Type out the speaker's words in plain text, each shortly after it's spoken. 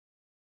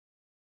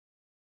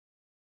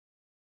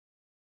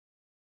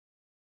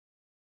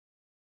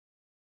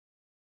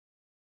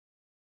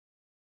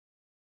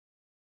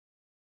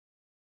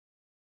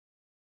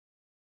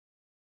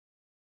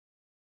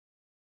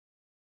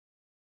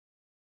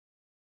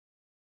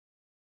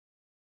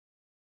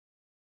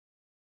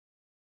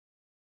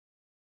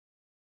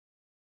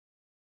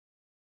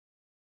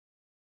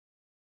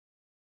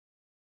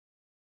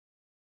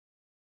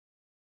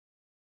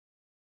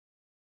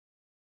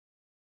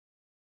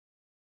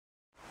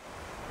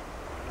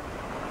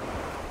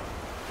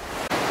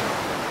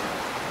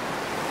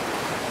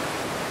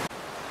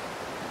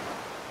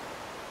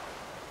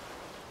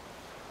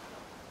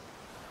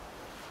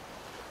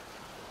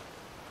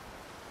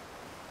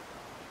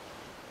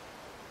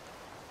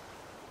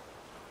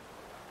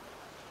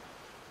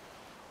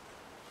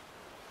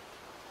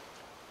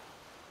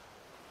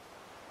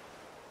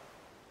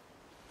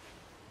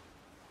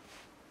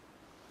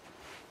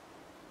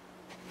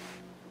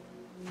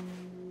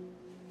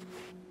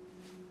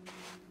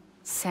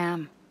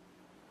Sam.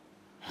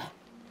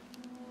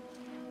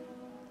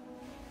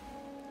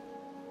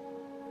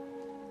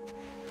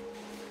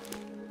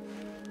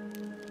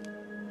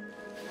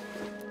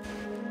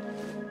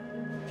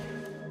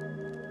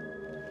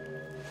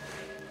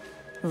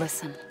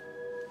 Listen,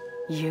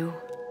 you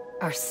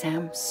are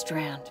Sam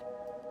Strand.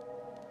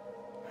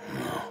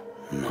 No,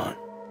 I'm not.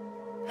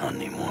 Not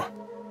anymore.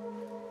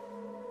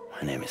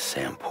 My name is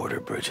Sam Porter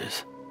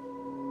Bridges.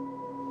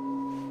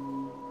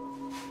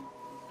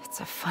 It's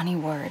a funny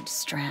word,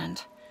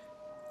 Strand.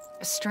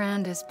 A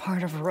strand is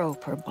part of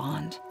rope or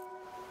bond,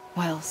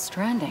 while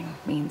stranding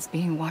means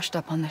being washed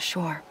up on the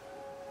shore.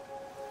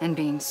 And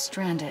being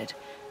stranded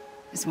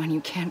is when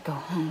you can't go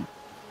home.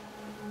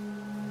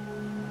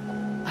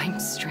 I'm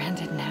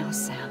stranded now,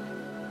 Sam.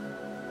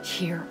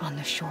 Here on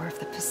the shore of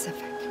the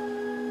Pacific.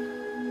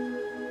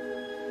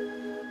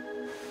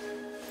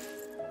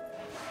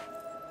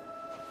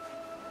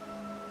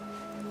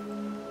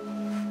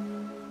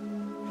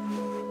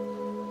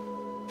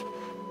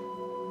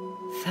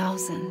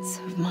 Thousands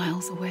of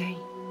miles away,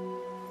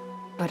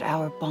 but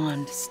our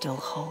bond still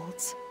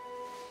holds.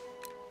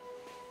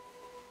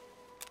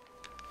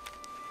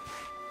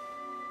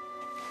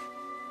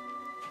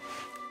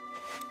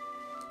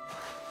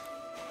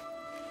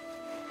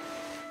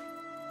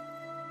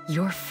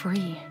 You're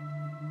free,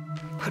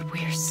 but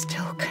we're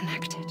still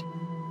connected.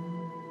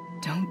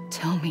 Don't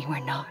tell me we're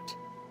not.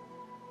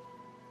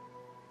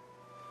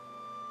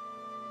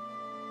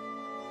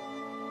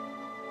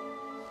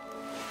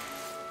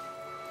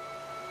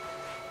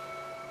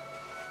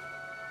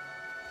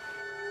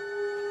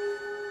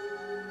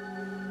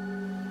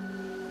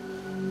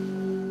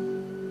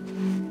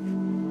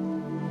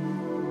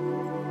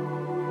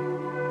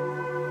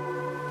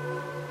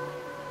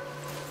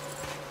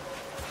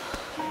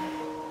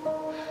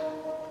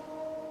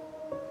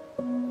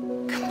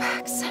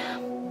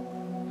 Sam.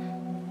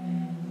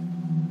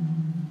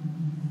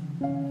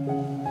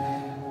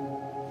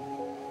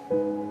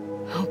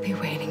 I'll be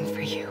waiting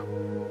for you.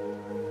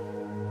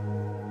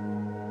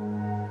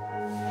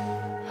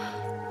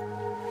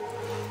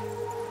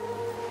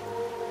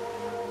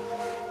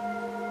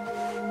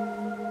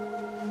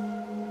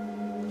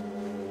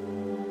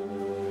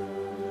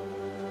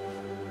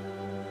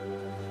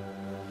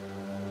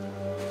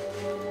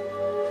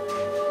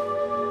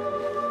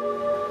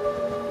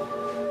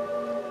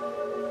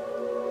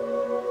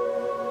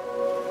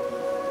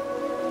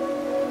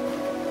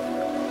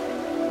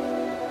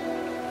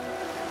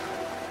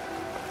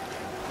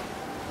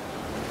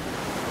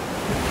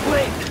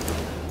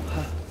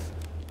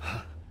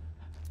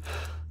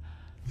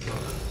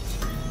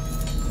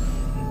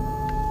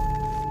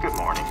 Good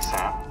morning,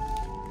 Sam.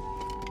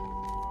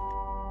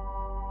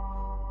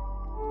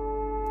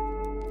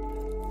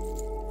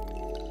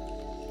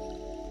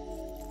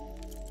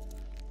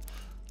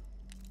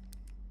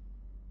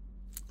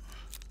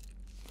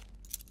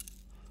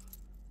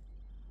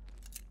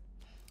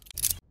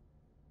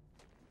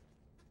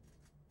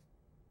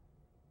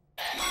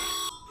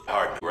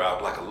 Hard to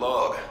out like a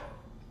log.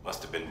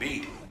 Must have been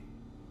beat.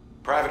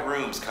 Private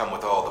rooms come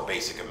with all the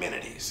basic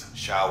amenities.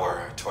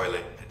 Shower,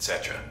 toilet,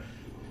 etc.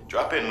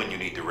 Drop in when you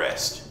need to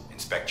rest,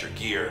 inspect your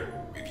gear,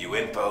 review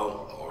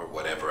info, or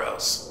whatever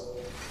else.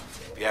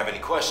 If you have any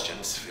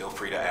questions, feel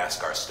free to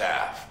ask our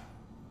staff.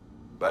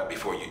 But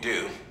before you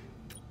do,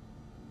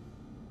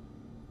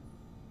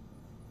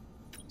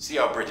 see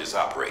how Bridges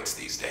operates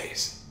these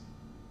days.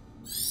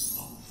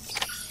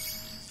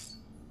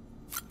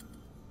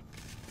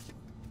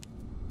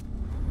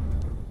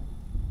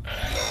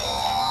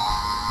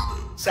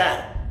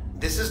 Sam,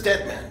 this is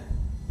Deadman.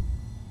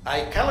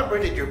 I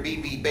calibrated your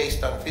BB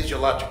based on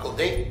physiological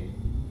data.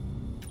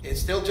 It's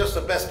still just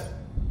the best.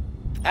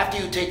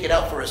 After you take it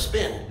out for a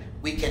spin,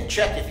 we can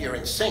check if you're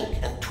in sync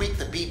and tweak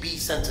the BB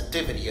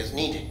sensitivity as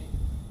needed.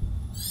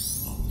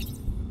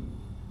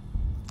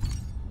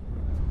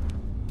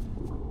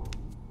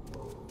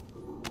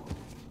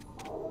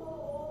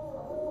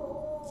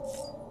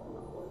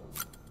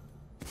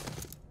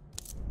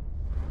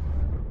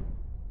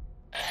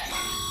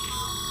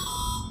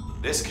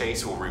 This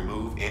case will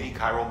remove any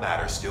chiral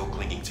matter still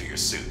clinging to your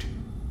suit.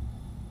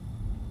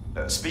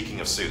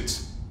 Speaking of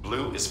suits,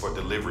 blue is for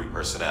delivery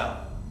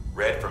personnel,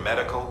 red for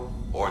medical,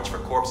 orange for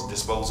corpse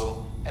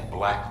disposal, and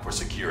black for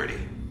security.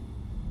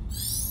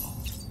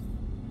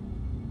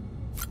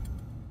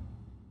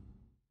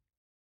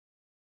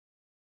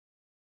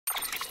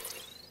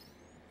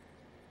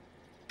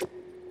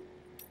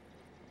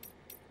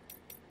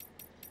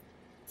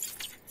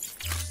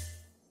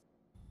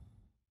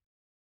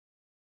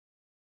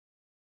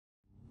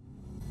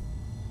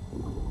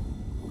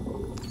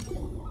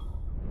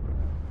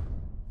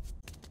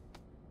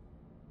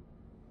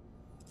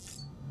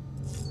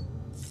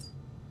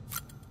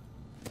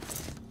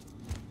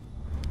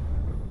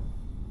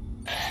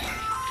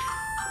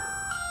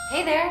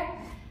 Hey there.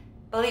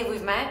 Believe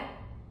we've met.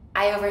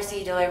 I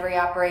oversee delivery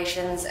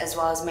operations as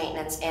well as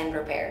maintenance and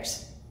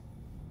repairs.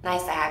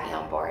 Nice to have you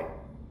on board.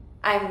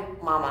 I'm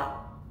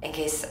Mama, in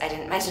case I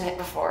didn't mention it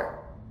before.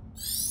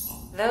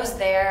 Those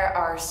there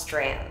are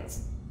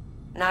strands.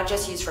 Not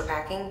just used for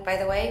packing, by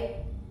the way,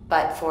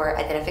 but for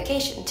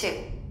identification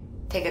too.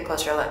 Take a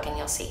closer look and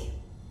you'll see.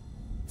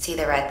 See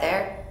the red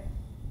there?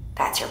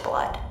 That's your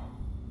blood.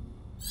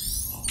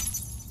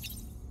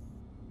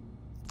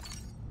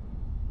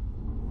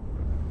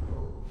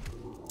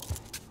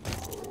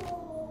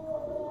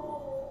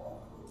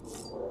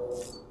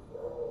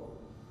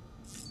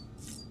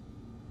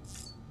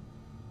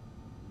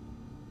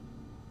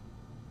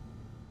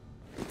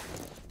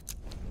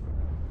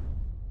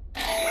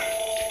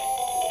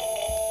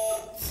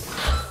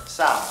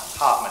 Sam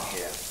Hartman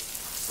here,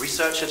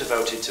 researcher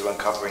devoted to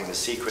uncovering the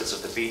secrets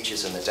of the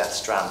beaches and the Death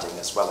Stranding,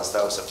 as well as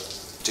those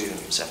of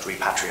dooms and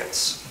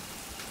repatriates.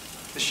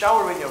 The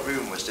shower in your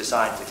room was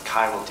designed with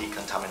chiral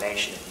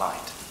decontamination in mind.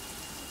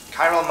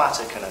 Chiral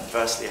matter can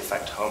adversely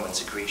affect hormone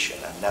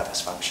secretion and nervous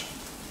function.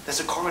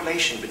 There's a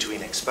correlation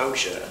between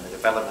exposure and the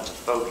development of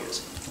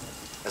phobias,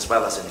 as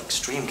well as in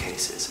extreme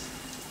cases,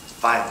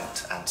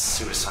 violent and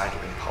suicidal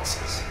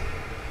impulses.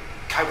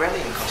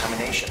 Chiralian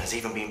contamination has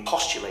even been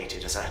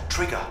postulated as a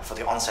trigger for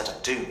the onset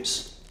of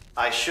dooms.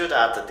 I should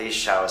add that these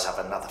showers have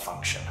another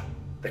function: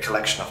 the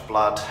collection of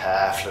blood,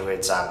 hair,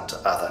 fluids, and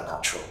other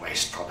natural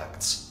waste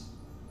products.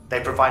 They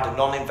provide a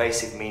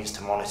non-invasive means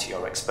to monitor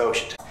your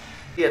exposure to,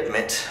 we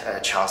admit, a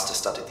chance to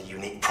study the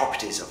unique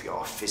properties of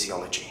your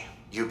physiology,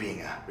 you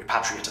being a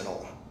repatriate and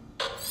all.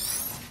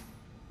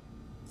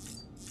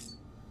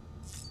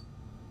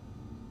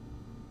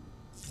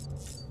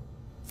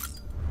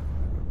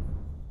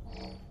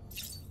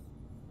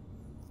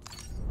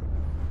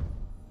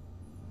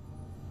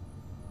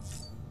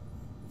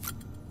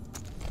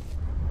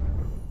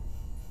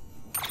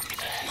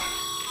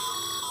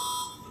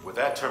 With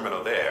that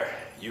terminal there,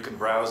 you can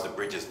browse the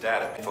bridge's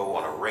data info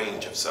on a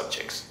range of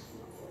subjects.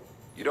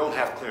 You don't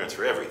have clearance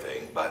for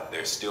everything, but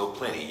there's still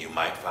plenty you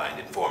might find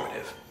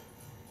informative.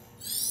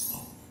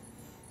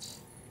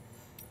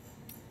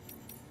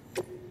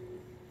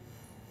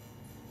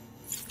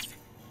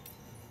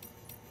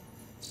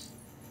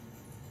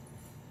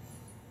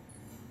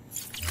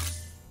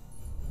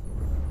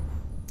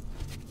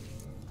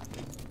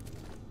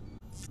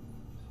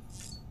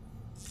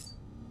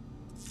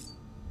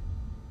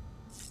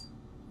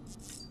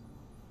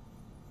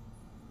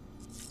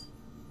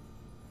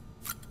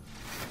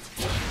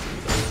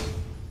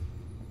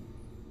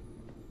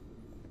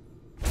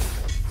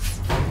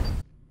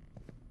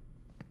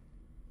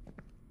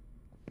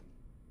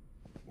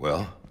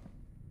 Well,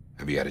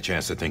 have you had a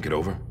chance to think it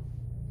over?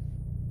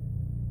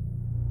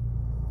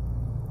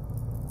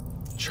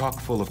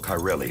 Chock full of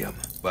chiralium,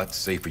 but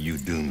safe for you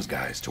Dooms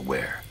guys to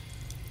wear.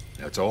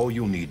 That's all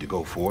you'll need to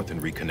go forth and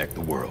reconnect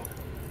the world.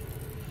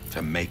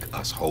 To make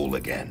us whole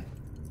again.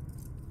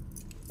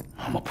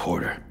 I'm a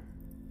porter.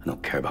 I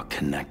don't care about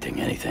connecting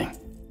anything.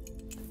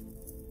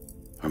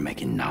 Or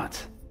making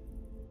knots.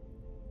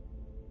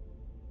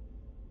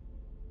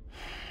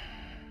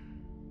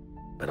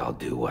 But I'll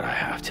do what I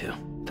have to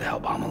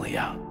help Amelie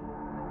out.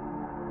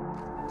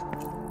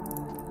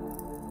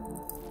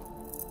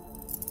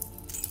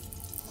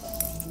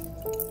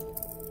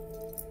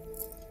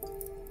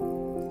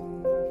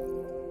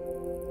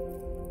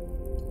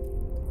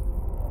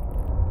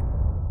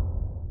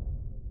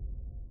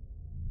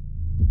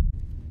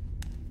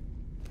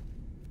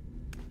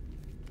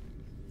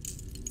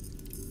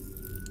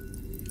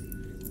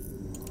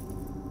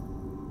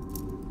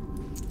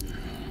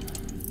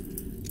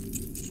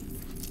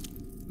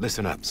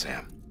 Listen up,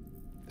 Sam.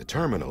 The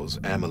terminals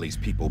Amelie's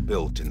people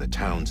built in the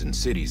towns and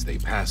cities they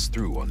passed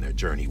through on their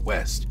journey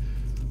west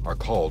are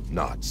called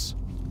knots.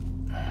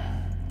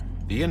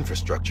 The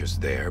infrastructure's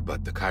there,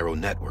 but the Cairo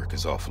network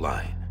is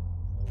offline.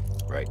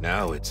 Right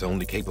now, it's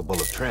only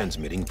capable of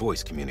transmitting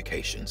voice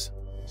communications.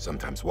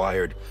 Sometimes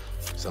wired,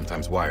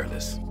 sometimes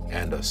wireless,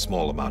 and a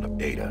small amount of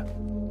data.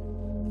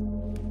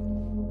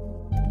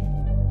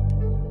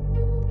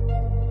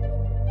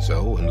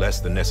 So,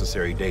 unless the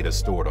necessary data's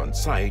stored on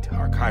site,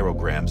 our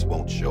chirograms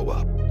won't show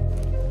up.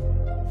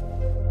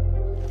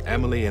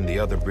 Amelie and the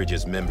other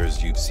Bridges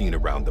members you've seen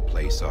around the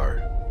place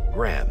are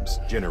grams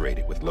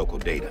generated with local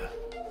data.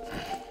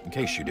 In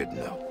case you didn't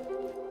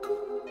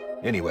know.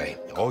 Anyway,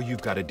 all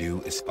you've got to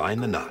do is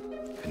find the knot,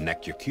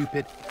 connect your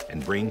Cupid,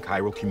 and bring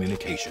Cairo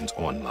communications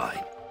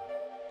online.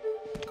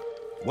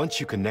 Once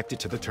you connect it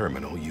to the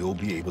terminal, you'll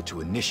be able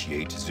to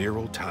initiate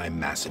zero-time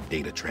massive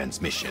data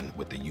transmission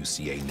with the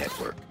UCA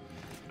network.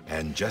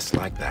 And just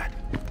like that,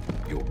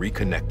 you'll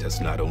reconnect us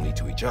not only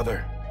to each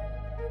other,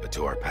 but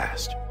to our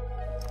past.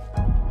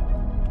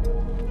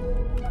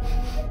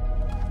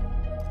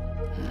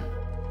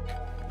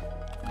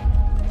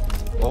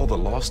 All the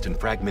lost and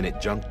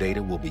fragmented junk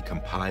data will be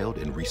compiled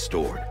and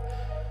restored,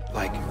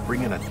 like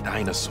bringing a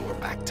dinosaur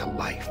back to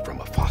life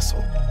from a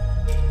fossil.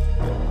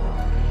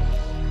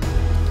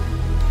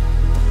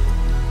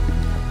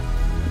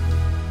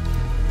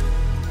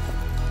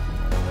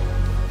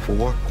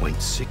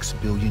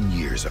 4.6 billion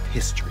years of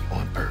history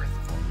on Earth.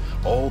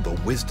 All the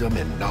wisdom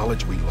and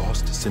knowledge we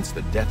lost since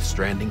the Death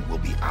Stranding will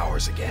be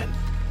ours again.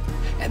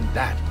 And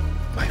that,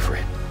 my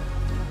friend,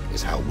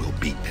 is how we'll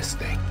beat this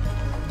thing.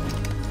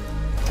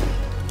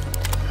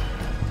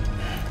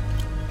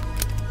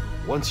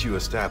 Once you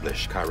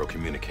establish Cairo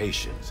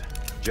communications,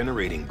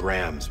 generating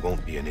grams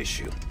won't be an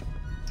issue.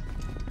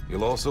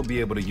 You'll also be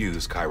able to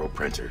use Cairo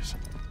printers.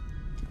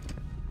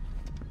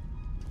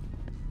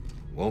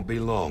 Won't be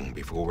long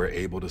before we're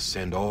able to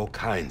send all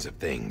kinds of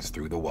things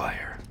through the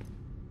wire.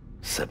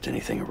 Except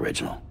anything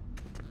original.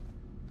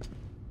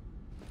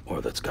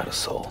 Or that's got a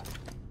soul.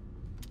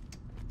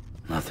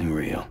 Nothing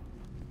real.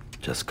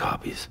 Just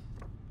copies.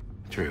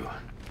 True.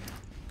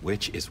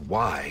 Which is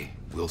why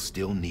we'll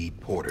still need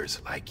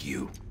porters like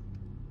you.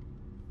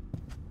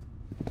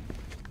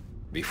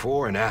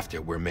 Before and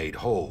after we're made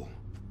whole,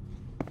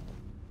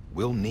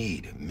 we'll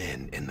need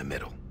men in the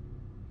middle.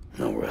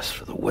 No rest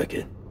for the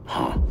wicked,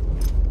 huh?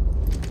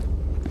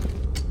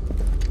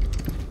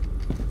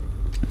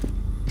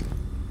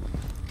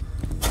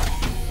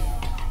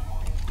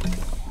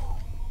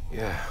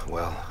 Yeah,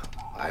 well,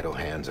 idle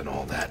hands and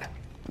all that.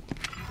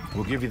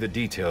 We'll give you the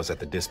details at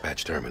the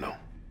dispatch terminal.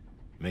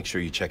 Make sure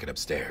you check it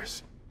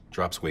upstairs.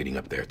 Drop's waiting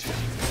up there, too.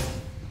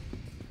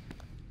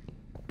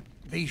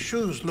 These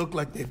shoes look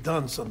like they've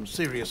done some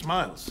serious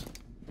miles.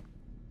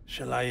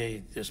 Shall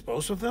I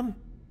dispose of them?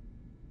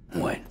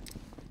 Wait.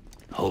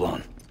 Hold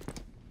on.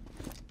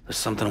 There's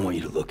something I want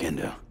you to look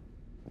into.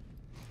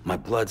 My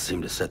blood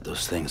seemed to set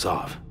those things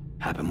off.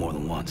 Happened more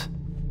than once.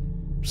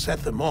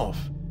 Set them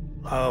off?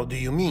 How do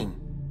you mean?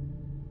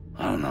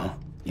 I don't know.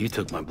 You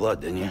took my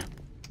blood, didn't you?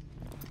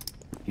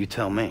 You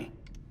tell me.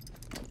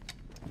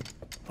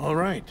 All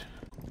right.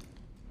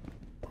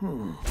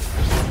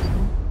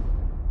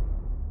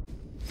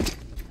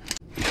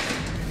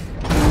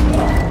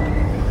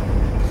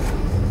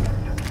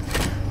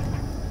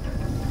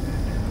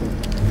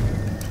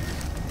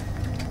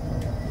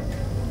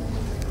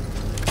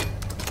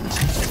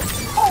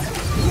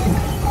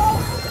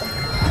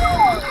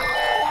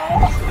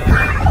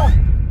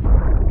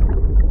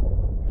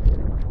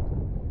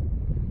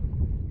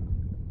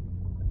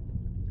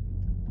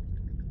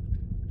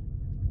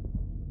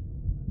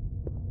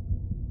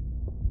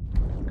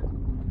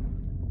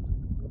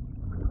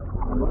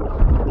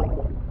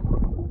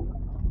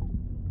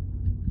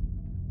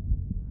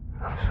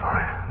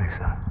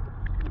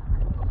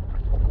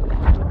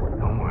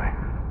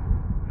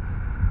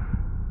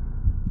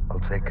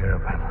 Take care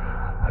of him.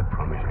 I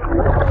promise you.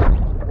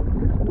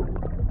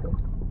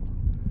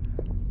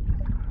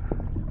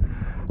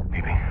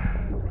 Baby.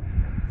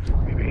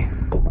 Baby.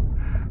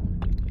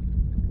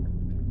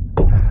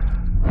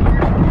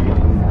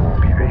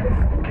 Baby,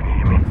 can you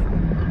hear me?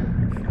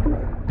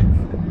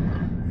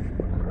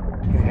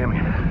 Can you hear me?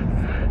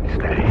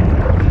 Steady.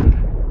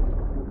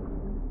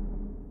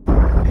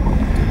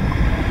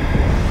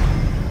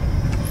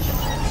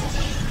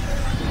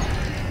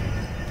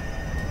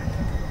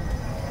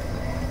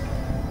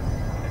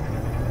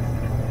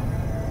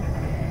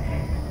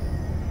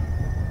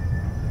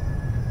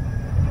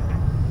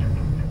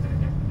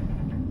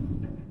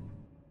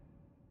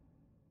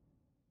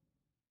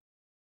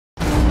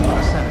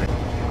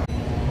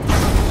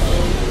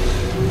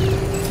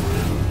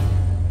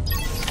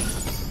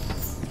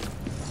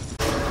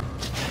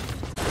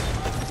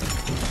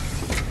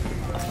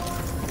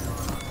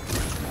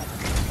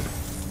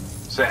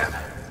 Sam,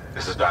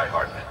 this is Die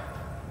Hartman.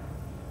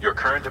 Your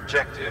current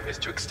objective is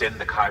to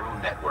extend the Cairo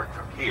network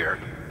from here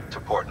to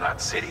Port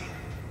Knot City.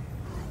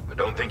 But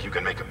don't think you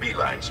can make a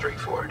beeline straight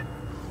for it.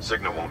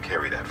 Signal won't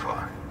carry that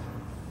far.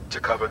 To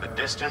cover the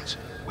distance,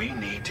 we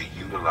need to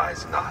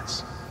utilize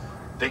knots.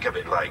 Think of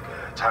it like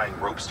tying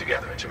ropes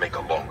together to make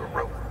a longer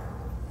rope.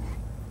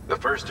 The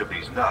first of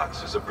these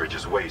knots is a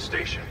Bridges Way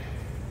station.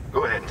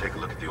 Go ahead and take a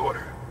look at the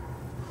order.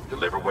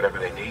 Deliver whatever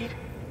they need,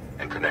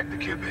 and connect the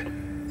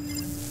Cupid.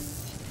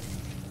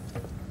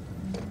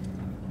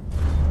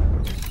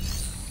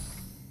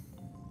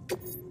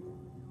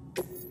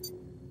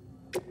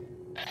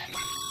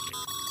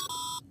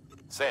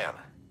 Sam,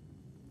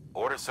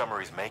 order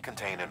summaries may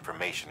contain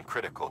information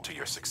critical to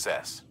your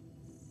success.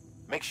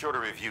 Make sure to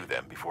review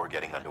them before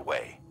getting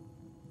underway.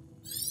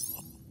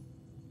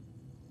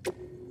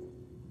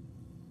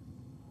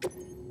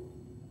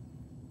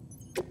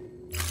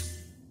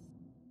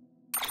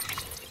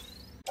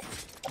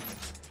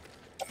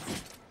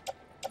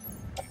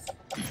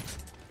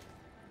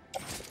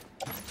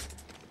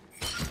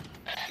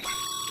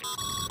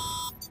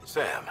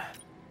 Sam,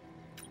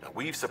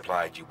 we've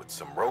supplied you with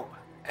some rope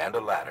and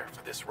a ladder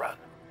for this run.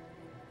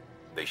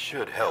 They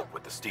should help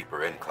with the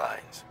steeper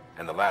inclines,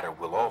 and the ladder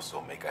will also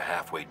make a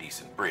halfway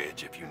decent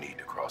bridge if you need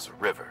to cross a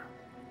river.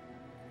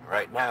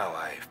 Right now,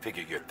 I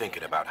figure you're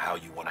thinking about how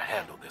you want to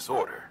handle this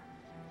order.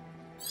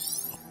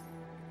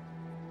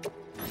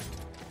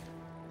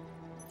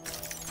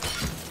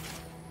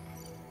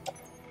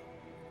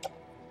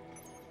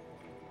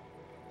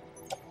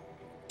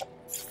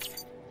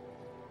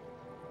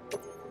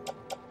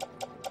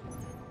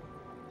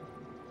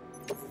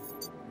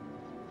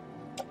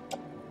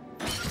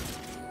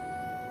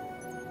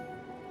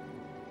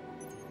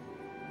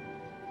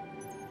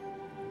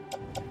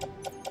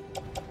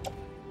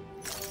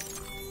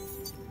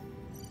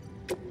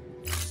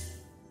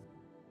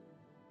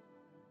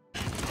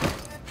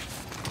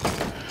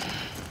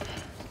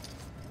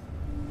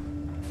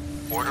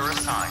 Order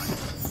assigned.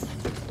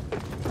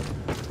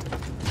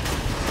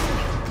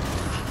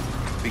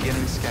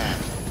 Beginning scan.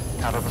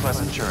 Have a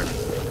pleasant journey.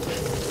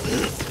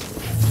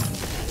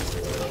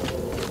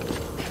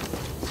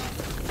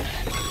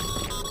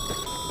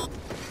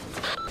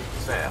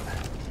 Sam,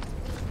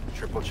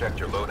 triple checked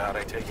your loadout,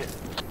 I take it?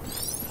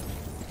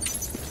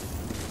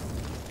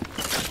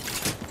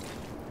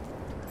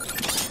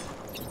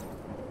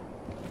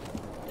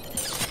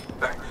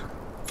 Thank you.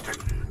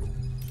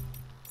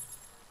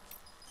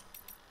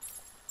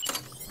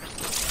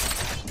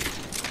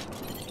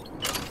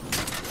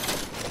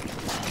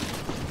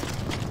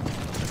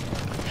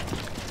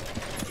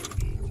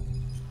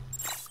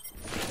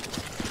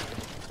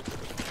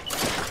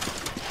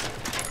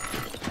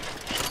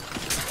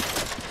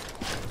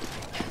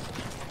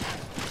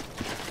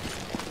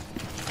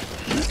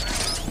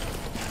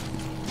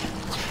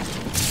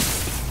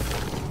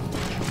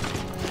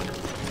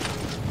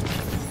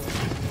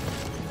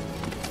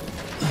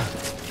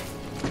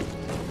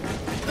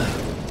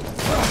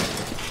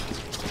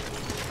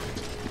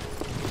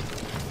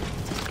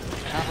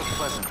 Have a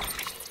pleasant.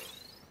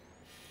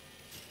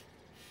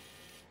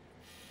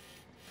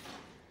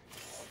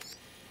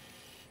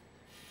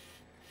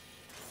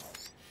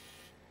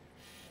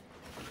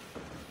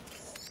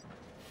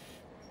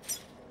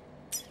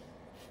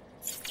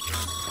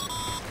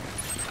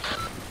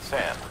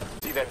 Sam,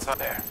 see that sign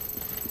there?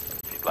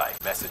 If you'd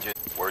like messages,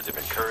 words of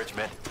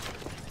encouragement.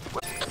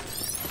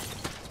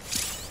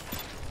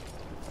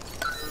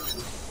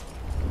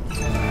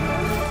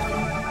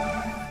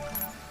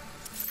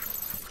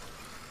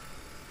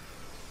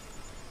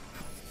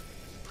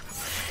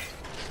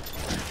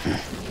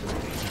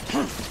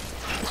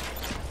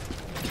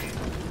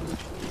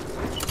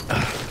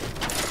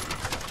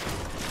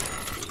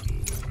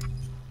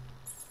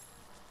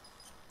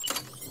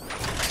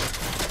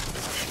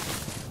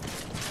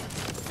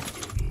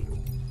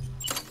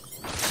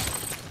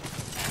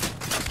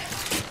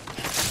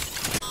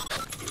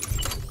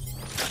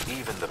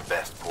 Even the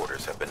best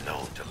porters have been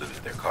known to lose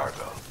their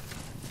cargo.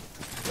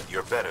 But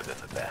you're better than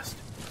the best.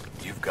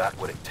 You've got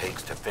what it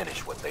takes to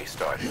finish what they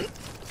started.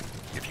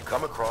 If you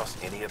come across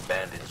any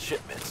abandoned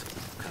shipments,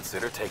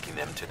 consider taking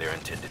them to their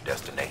intended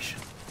destination.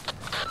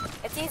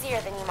 It's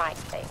easier than you might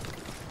think.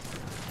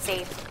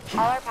 See,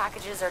 all our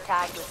packages are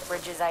tagged with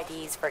Bridges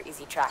IDs for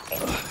easy tracking.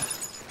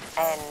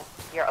 And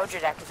your Odra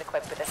deck is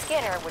equipped with a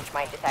scanner which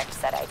might detect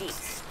said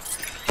IDs.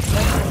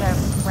 This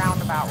is a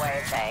roundabout way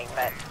of saying,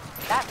 but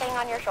that thing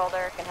on your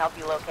shoulder can help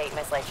you locate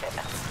mislaid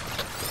shipments.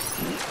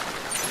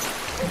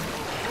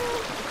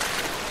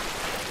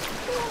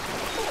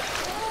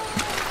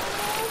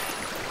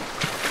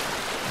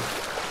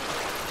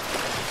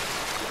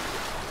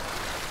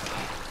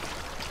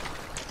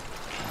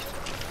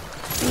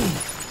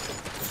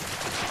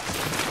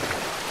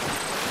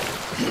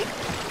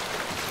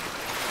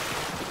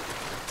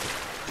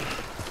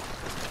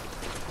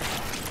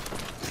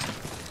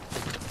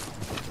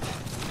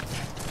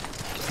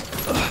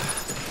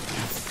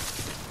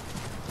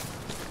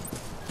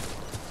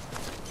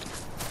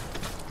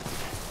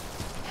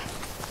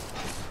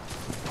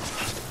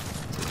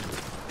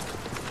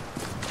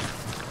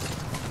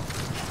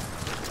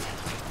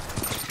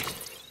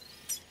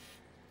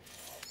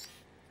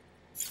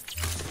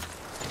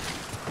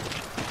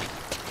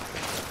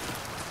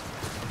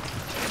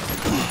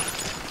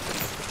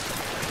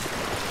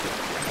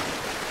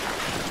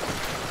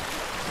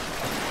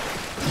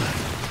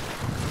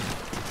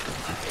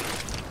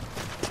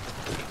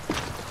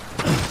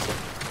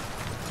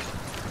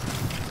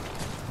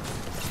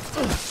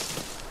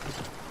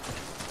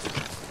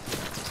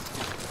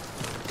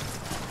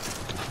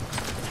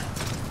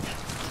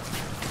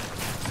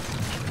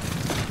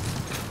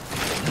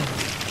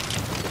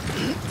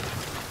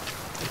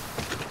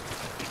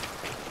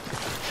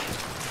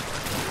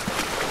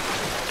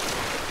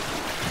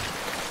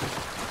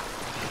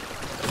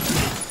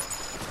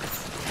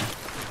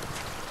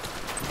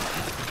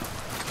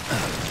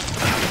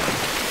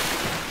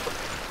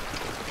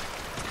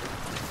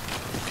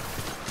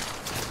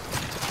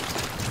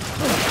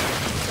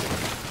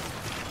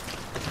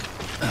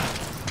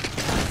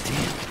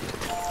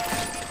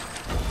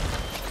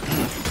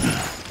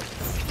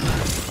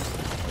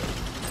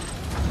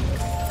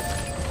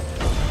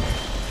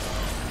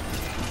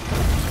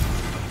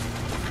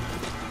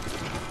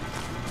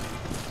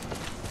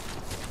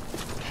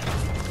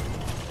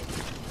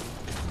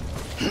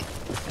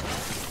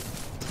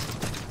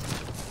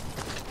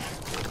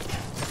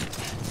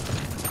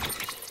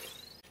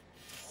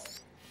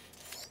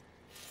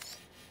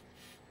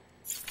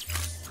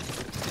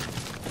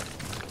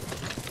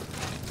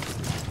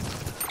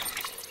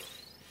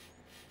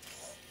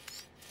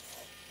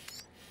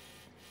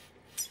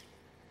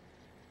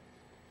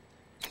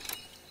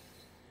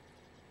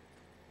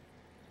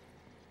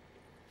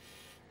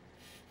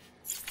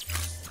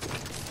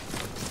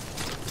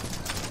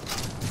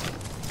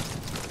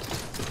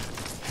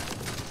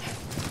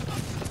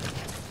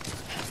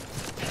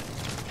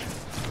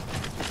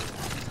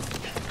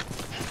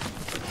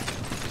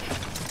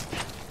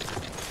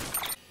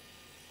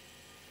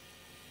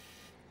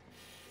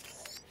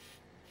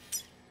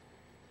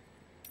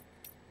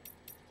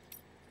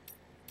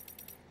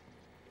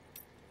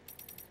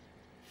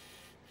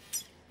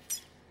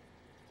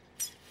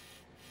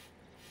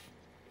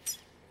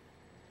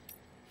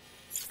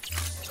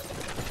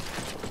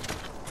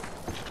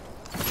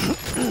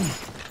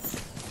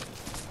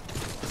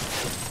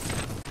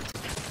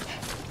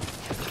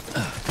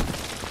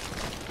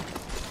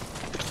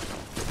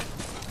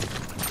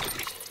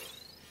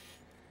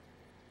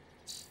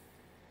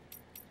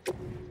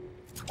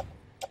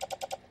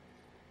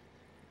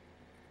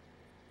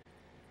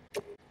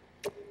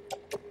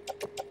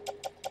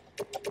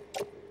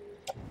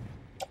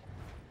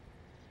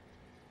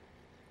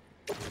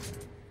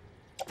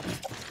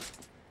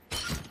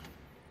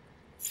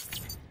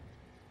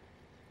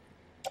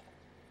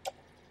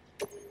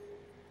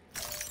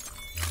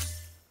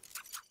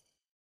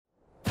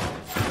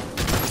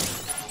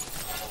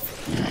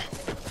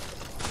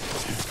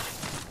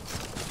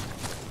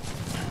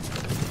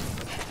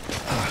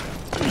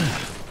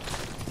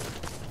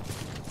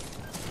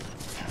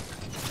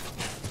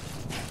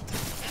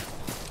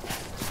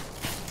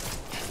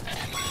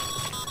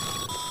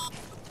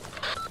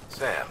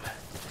 Sam,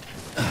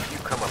 if you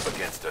come up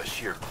against a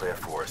sheer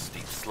cliff or a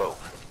steep slope,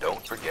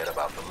 don't forget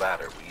about the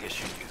ladder we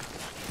issued you.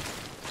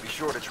 Be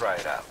sure to try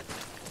it out.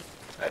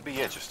 I'd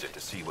be interested to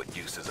see what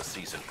uses a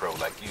seasoned pro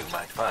like you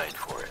might find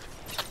for it.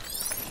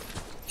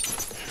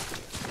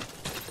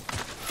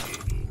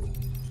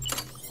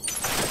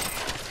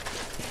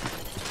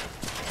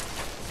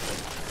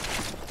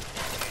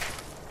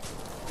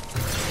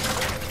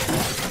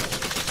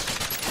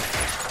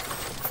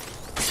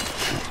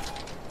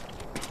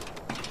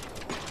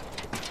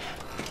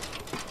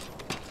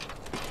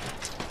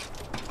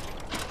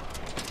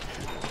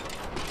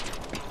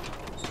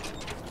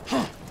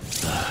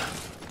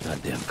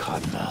 Goddamn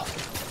cottonmouth.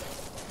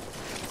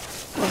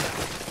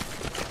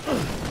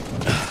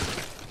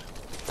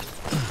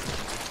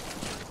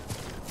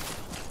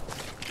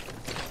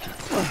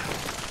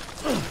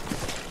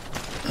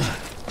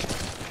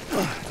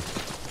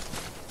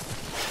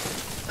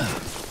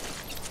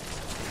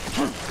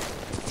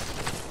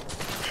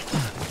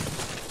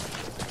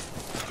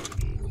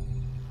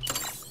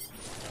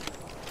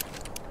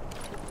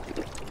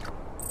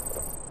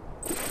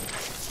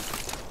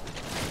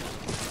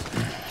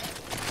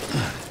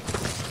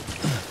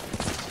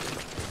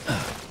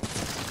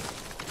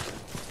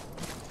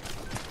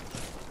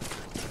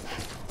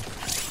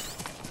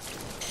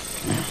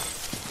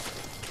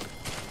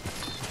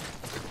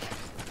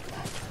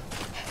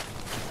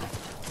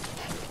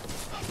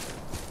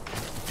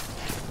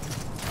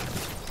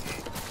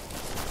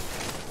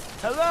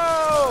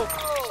 Hello!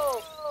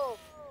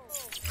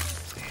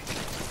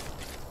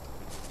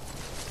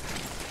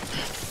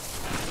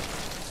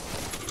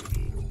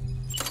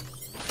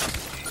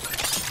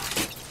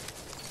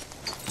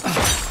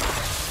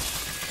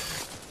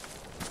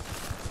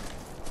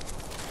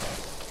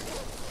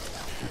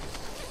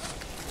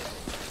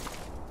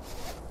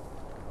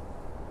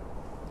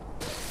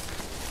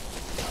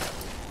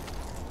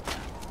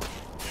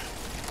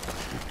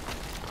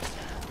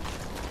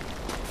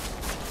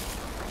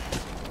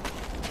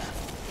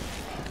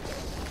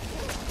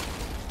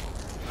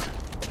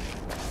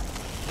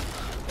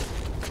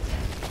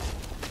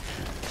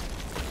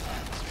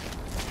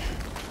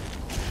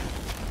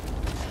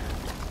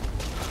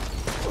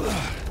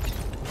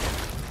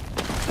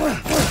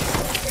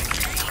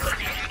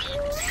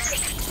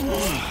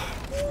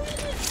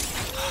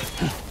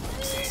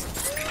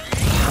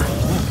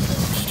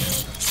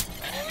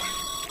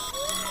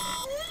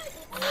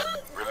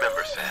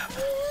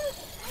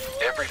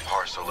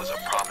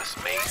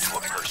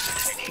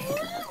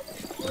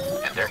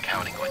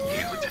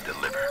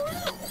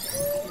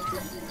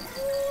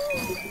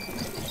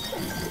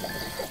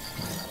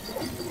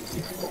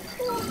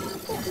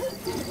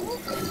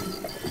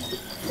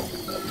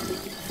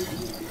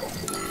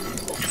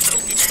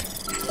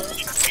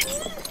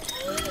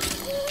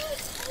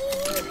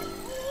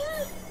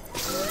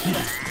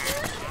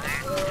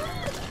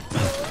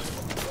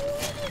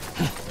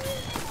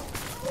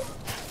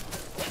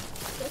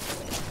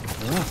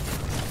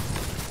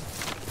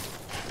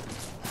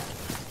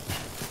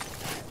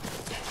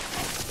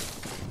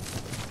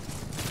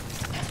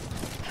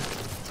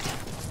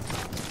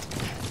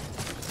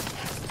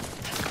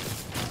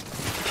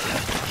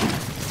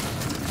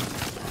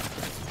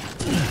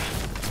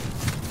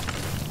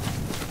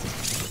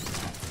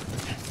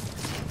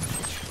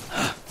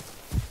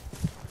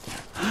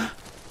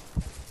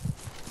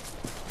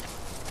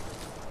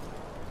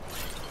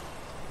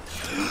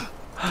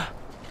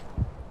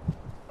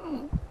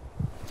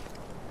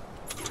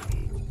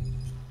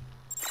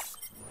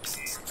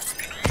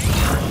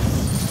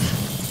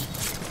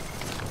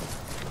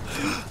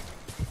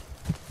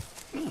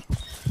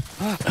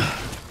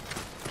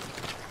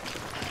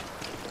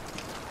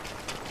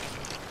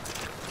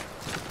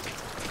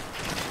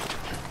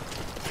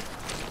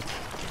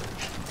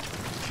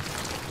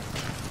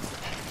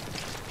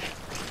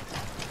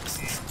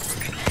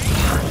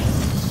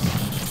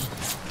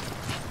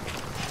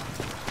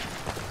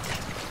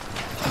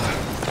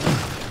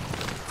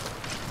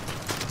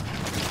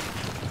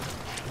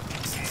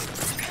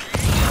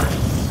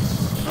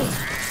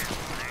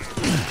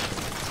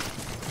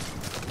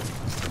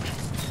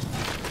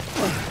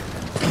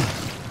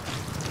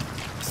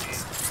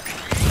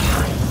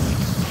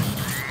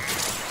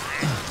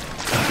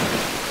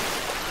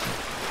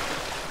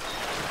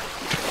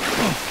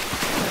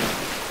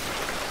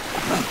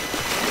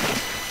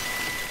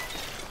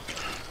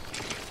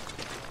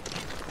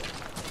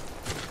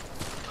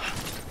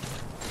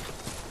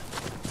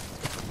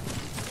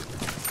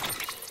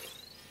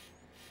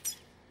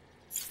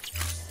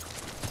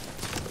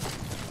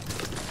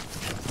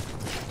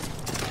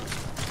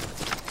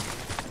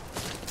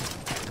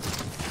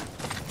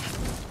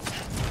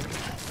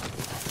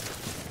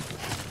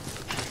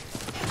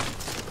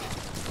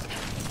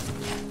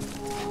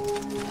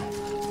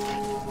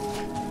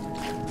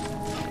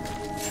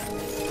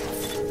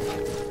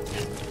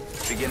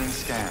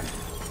 scanned.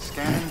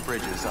 Scanning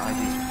bridges ID.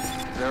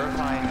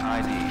 Verifying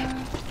ID.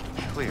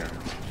 Clear.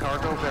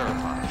 Cargo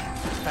verified.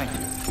 Thank you.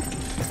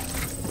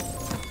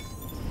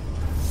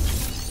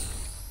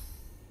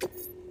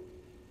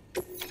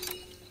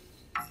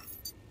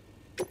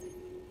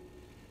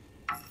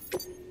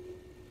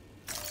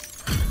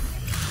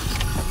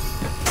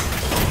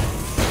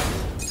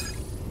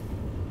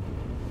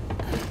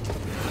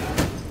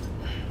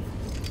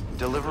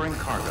 Delivering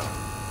cargo.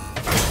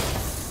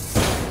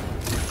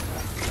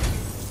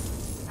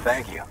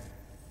 Thank you.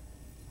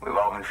 We've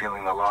all been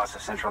feeling the loss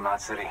of Central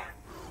Knot City.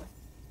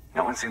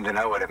 No one seemed to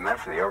know what it meant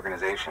for the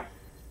organization,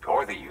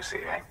 or the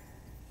UCA,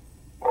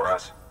 or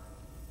us.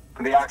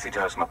 But the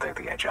oxytocin will take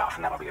the edge off,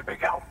 and that'll be a big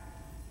help.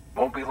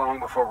 Won't be long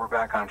before we're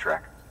back on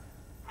track.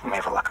 You may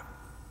have a look.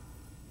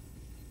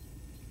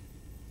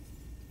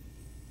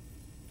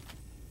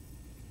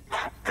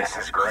 This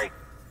is great.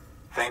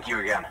 Thank you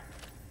again.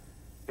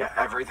 Yeah,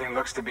 everything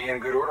looks to be in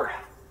good order.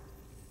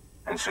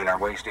 And soon our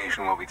way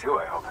station will be too,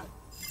 I hope.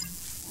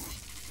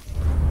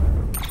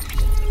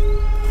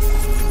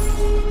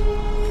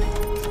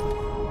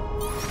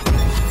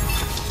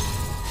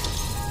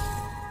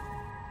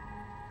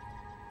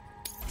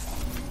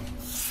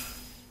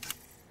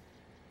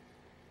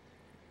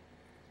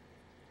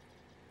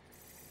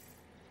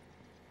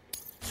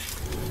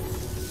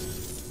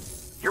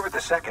 You're with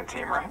the second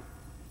team, right?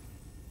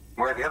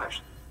 Where are the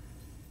others?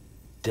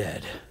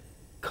 Dead.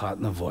 Caught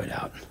in the void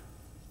out.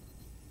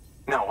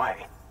 No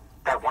way.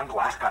 That one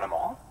blast got them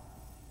all?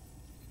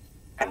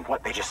 And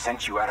what, they just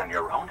sent you out on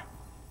your own?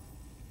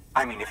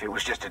 I mean, if it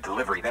was just a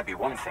delivery, that'd be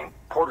one thing.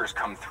 Porters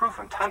come through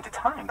from time to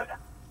time, but...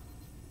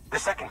 The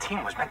second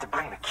team was meant to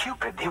bring the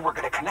Cupid. They were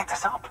gonna connect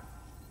us up.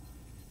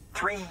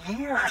 3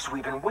 years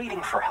we've been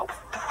waiting for help.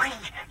 3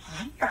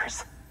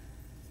 years!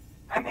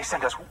 And they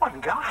sent us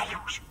one guy.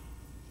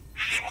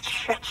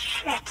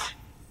 Shit.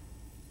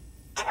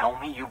 Tell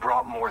me you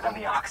brought more than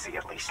the Oxy,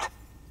 at least.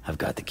 I've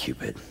got the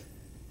Cupid.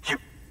 You...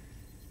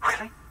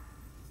 Really?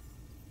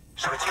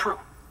 So it's true.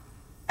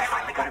 I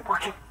finally got it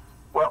working.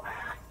 Well,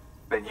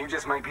 then you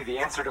just might be the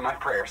answer to my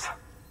prayers.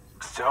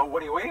 So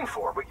what are you waiting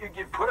for?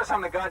 You put us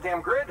on the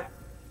goddamn grid.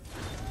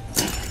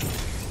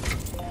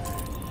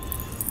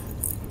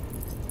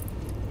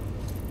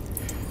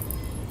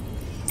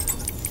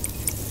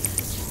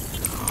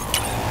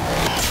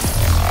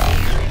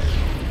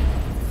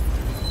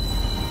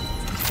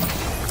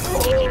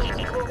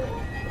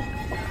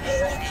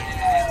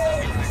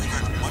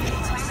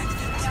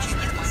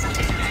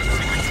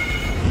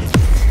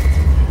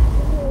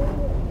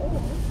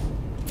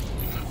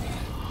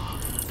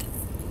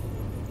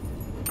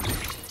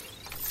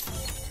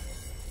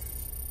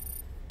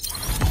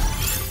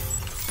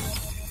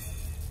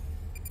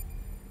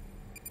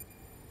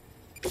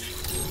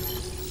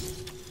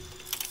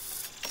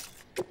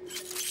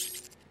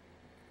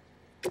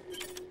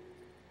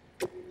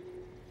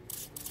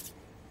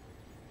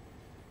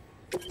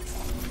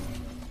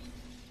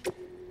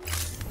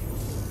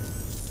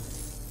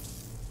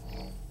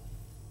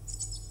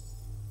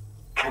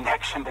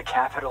 Connection to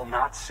Capital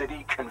Knot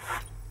City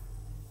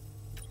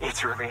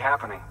It's really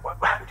happening.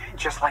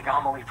 Just like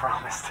Amelie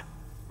promised.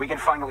 We can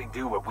finally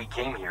do what we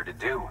came here to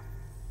do.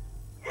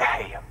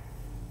 Hey,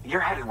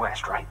 you're headed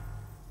west, right?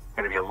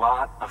 Gonna be a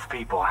lot of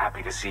people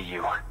happy to see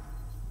you.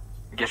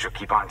 Guess you'll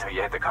keep on till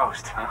you hit the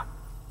coast, huh?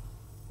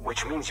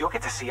 Which means you'll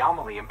get to see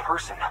Amelie in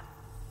person.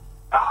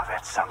 Oh,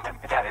 that's something.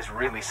 That is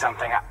really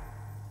something.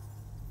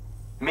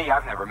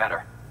 I've never met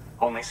her.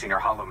 Only seen her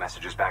holo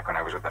messages back when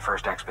I was with the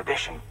first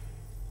expedition.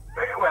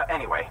 Well,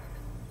 anyway,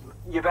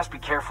 you best be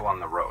careful on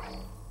the road.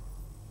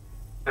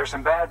 There's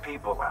some bad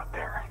people out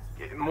there.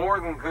 More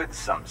than good,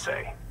 some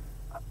say.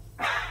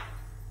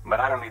 But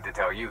I don't need to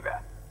tell you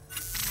that.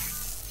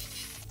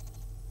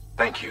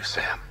 Thank you,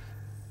 Sam.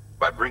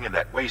 By bringing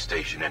that way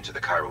station into the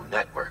Chiral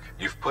network,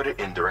 you've put it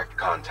in direct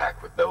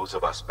contact with those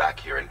of us back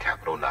here in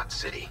Capital Knot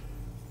City.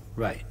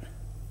 Right.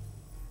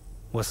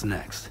 What's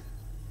next?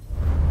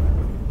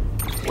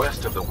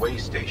 West of the way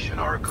station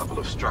are a couple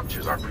of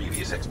structures our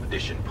previous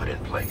expedition put in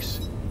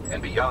place.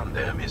 And beyond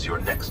them is your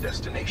next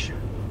destination,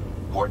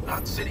 Port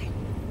Knot City.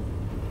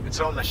 It's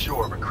on the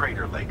shore of a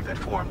crater lake that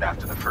formed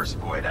after the first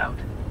void out.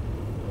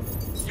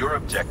 Your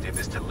objective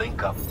is to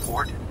link up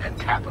Port and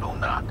Capital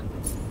Knot.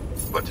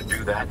 But to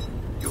do that,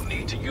 you'll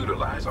need to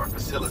utilize our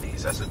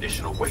facilities as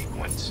additional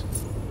waypoints.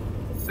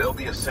 They'll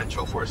be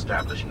essential for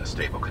establishing a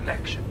stable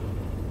connection.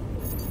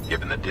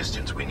 Given the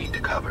distance we need to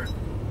cover,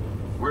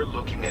 we're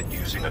looking at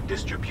using a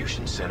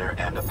distribution center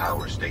and a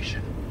power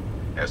station,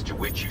 as to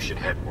which you should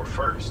head for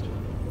first.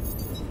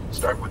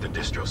 Start with the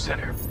distro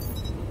center.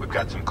 We've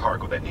got some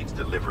cargo that needs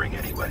delivering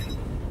anyway.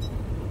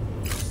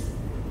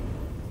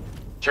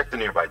 Check the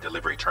nearby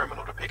delivery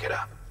terminal to pick it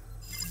up.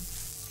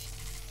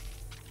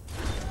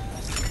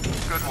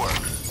 Good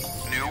work.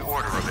 New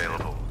order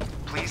available.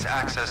 Please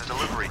access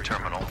delivery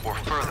terminal for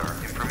further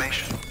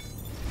information.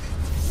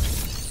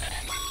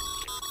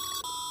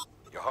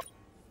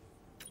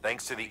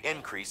 Thanks to the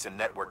increase in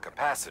network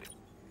capacity.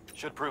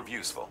 Should prove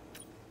useful.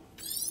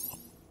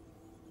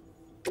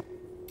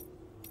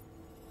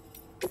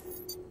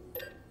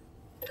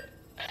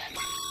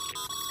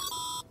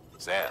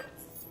 Sam,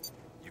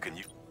 you can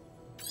use...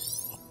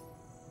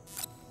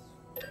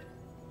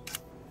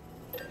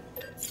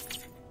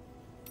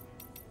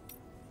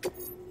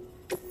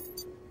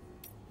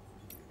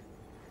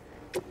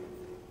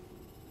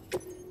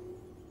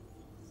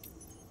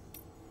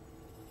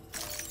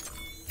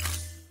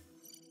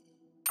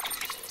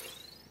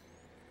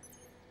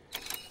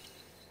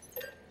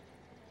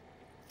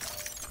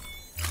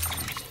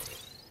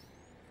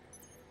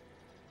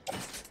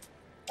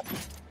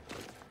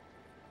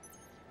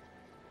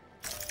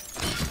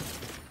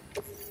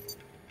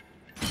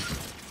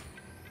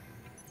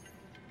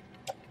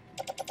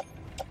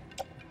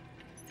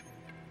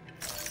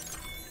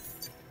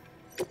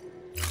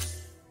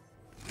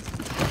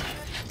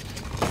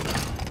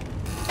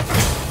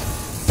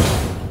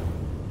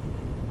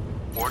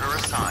 Order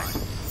assigned.